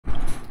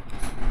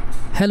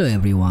Hello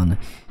everyone.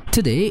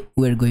 Today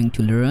we're going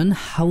to learn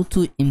how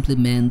to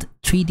implement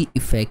 3D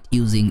effect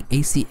using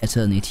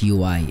Aceternity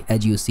UI.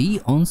 As you see,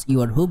 once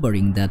you are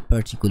hovering that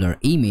particular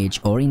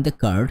image or in the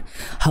card,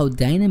 how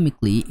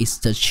dynamically it's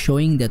just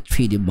showing the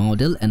 3D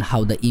model and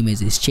how the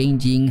image is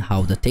changing,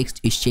 how the text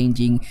is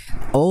changing,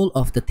 all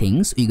of the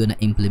things we're gonna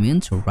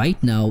implement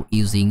right now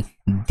using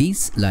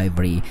this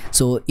library.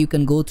 So you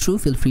can go through,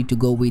 feel free to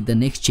go with the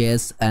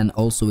Nextjs and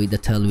also with the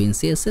Tailwind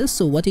CSS.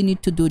 So what you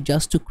need to do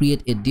just to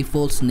create a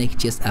default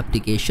Nextjs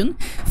application,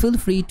 feel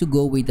free to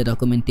go with the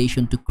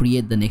documentation to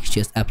create the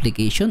Nextjs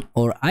application,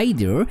 or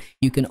either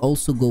you can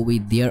also go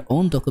with their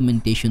own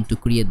documentation to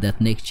create that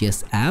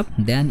Nextjs app,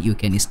 then you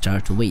can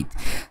start with.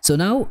 So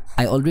now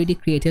I already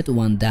created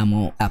one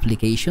demo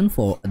application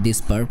for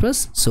this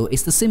purpose. So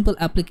it's the simple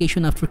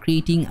application. After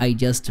creating, I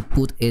just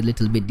put a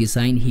little bit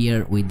design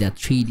here with that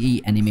 3D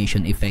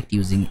animation effect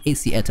using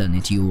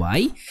Aceternity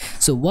UI.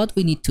 So what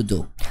we need to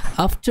do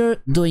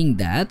after doing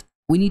that,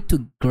 we need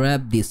to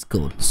grab this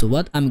code. So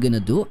what I'm gonna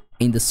do,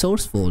 in the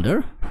source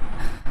folder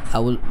I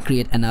will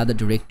create another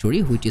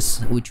directory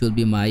which will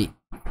be my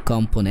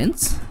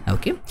components.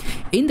 Okay,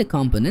 in the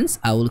components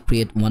I will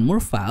create one more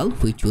file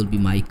which will be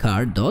my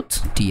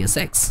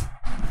card.tsx.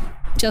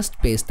 Just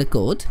paste the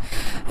code,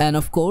 and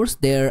of course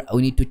there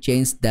we need to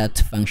change that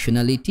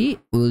functionality.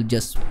 We'll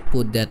just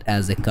put that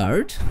as a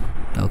card.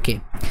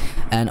 Okay,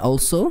 and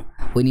also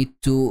we need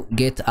to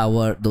get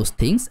our those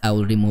things. I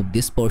will remove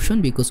this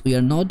portion because we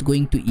are not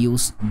going to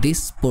use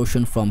this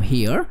portion from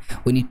here.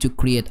 We need to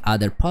create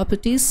other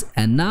properties,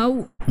 and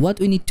now what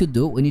we need to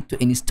do, we need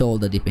to install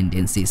the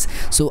dependencies.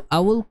 So I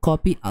will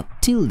copy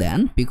until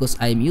then because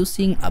I am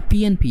using a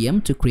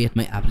pnpm to create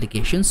my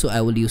application. So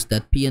I will use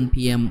that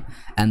pnpm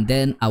and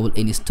then I will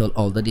install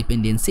all the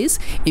dependencies.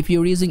 If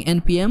you're using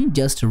npm,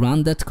 just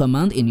run that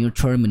command in your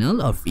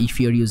terminal, or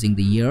if you're using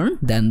the yarn,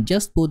 then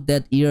just put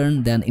that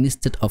yarn, then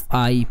instead of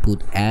I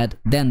put add,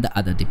 then the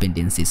other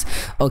dependencies.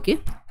 Okay,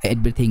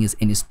 everything is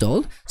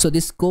installed. So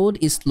this code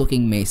is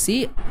looking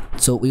messy,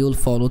 so we will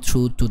follow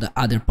through to the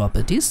other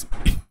properties.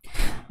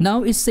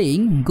 Now it's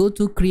saying go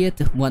to create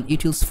one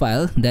utils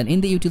file, then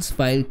in the utils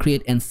file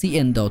create an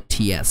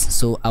cn.ts.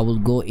 So I will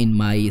go in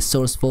my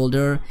source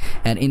folder,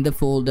 and in the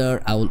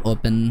folder I will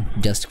open,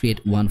 just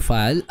create one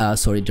file,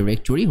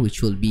 directory,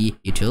 which will be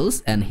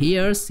utils, and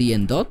here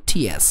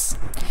cn.ts.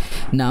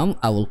 Now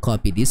I will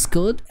copy this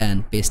code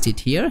and paste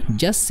it here.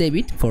 Just save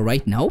it for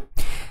right now.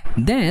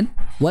 Then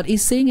what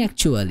is saying,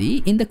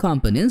 actually in the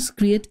components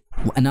create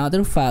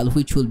another file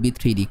which will be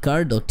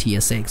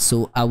 3dcard.tsx.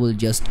 so I will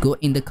just go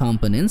in the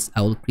components,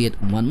 I will create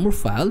one more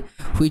file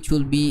which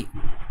will be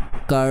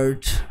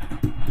card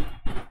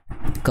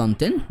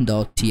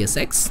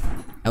content.tsx.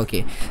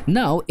 Okay,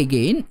 now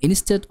again,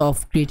 instead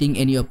of creating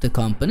any of the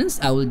components,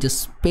 I will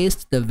just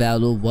paste the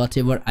value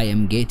whatever I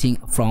am getting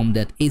from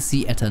that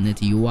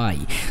Aceternity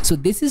UI. So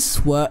this is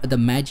where the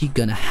magic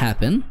gonna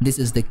happen. This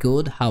is the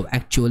code how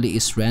actually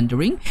is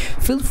rendering.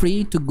 Feel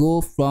free to go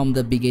from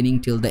the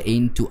beginning till the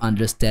end to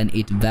understand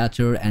it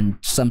better, and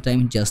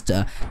sometimes just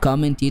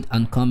comment it,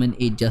 uncomment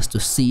it, just to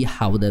see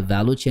how the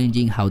value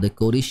changing, how the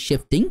code is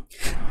shifting.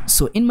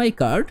 So in my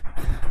card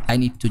I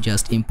need to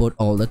just import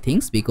all the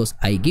things because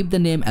I give the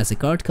name as a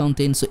card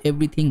content, so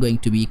everything going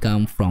to be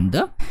come from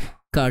the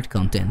card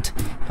content.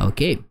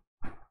 Okay,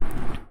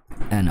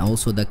 and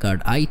also the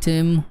card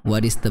item,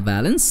 what is the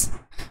balance?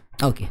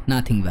 Okay,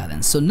 nothing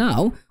balance. So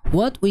now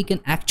what we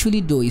can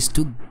actually do is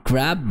to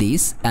grab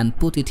this and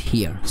put it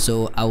here.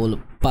 So I will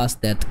pass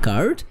that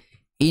card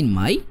in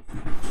my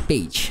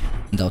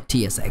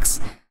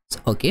page.tsx.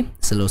 Okay,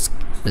 so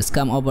let's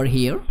come over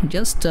here,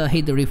 just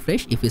hit the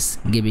refresh if it's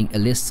giving a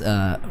less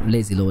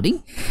lazy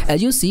loading.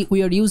 As you see,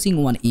 we are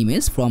using one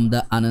image from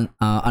the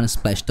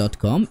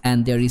unsplash.com,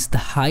 and there is the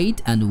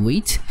height and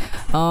width.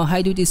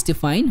 Height width is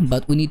defined,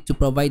 but we need to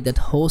provide that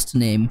host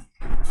name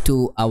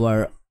to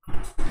our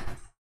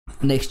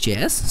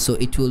Nextjs, so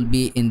it will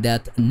be in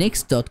that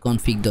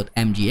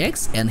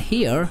next.config.mgx, and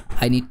here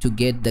I need to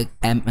get the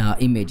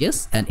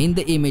images, and in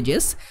the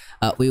images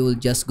we will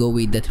just go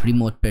with that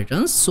remote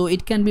patterns, so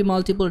it can be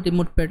multiple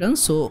remote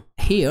patterns. So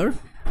here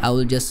I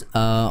will just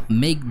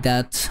make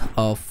that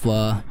of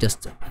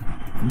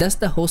that's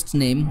the host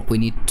name we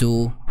need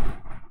to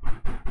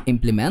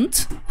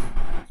implement.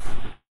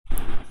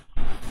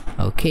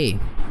 Okay,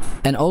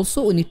 and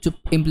also we need to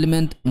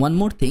implement one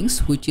more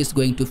things which is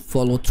going to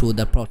follow through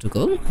the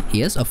protocol.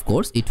 Yes, of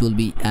course it will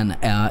be an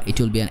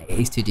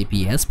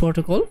HTTPS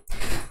protocol.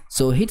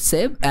 So hit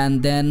save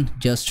and then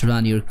just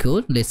run your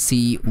code. Let's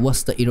see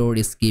what's the error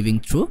is giving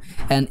through,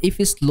 and if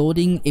it's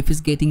loading, if it's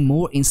getting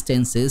more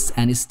instances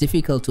and it's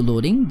difficult to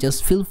loading,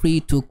 just feel free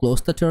to close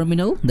the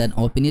terminal, then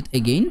open it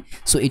again,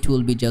 so it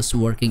will be just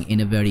working in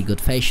a very good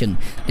fashion.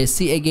 Let's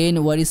see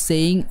again what is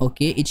saying.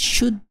 Okay, it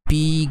should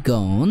be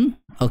gone.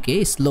 Okay,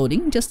 it's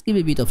loading, just give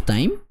a bit of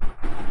time.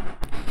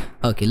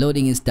 Okay,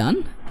 loading is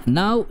done.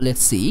 Now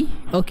let's see.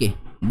 Okay,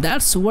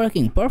 that's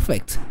working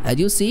perfect. As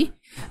you see,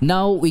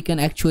 Now we can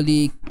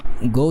actually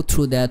go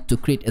through that to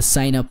create a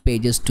sign up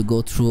pages to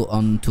go through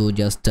on to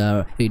just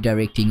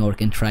redirecting, or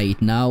can try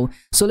it now.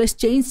 So let's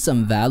change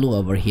some value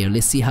over here.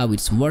 Let's see how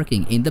it's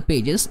working in the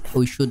pages.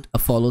 We should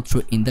follow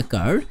through in the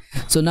card.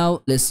 So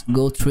now let's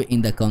go through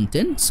in the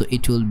content. So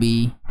it will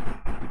be,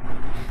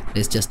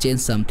 let's just change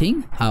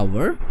something,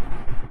 our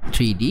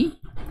 3D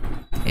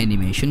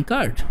animation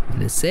card.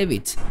 Let's save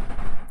it.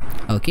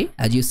 Okay,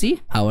 as you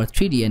see, our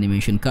 3D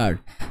animation card,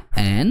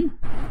 and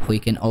we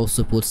can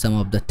also put some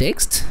of the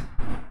text.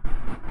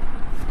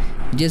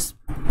 Just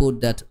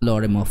put that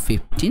lorem of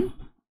 15.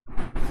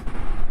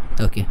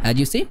 Okay, as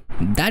you see,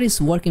 that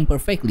is working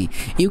perfectly.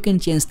 You can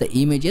change the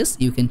images,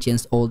 you can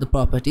change all the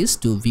properties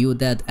to view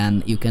that,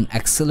 and you can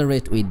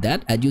accelerate with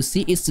that. As you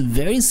see, it's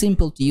very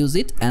simple to use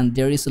it, and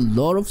there is a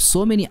lot of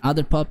so many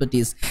other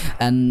properties,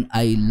 and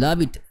I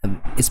love it,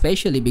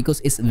 especially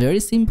because it's very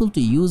simple to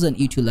use and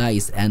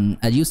utilize. And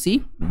as you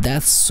see,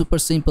 that super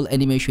simple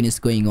animation is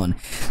going on.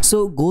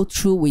 So go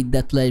through with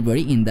that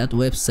library in that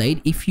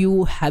website. If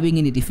you having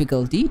any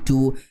difficulty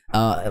to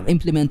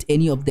implement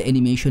any of the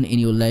animation in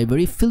your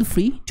library, feel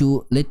free to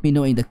let me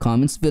know in the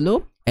comments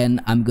below, and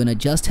I'm gonna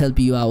just help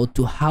you out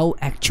to how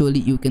actually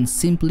you can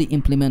simply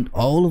implement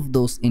all of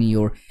those in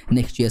your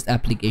Nextjs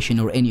application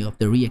or any of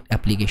the React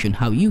application,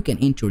 how you can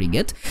integrate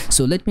it.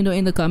 So let me know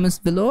in the comments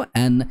below,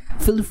 and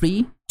feel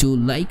free to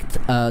like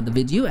the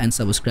video and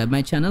subscribe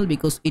my channel,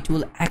 because it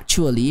will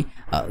actually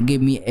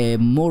give me a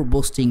more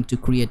boosting to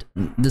create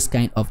this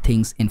kind of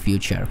things in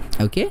future.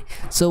 Okay,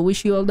 so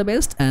wish you all the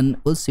best, and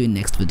we'll see you in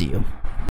next video.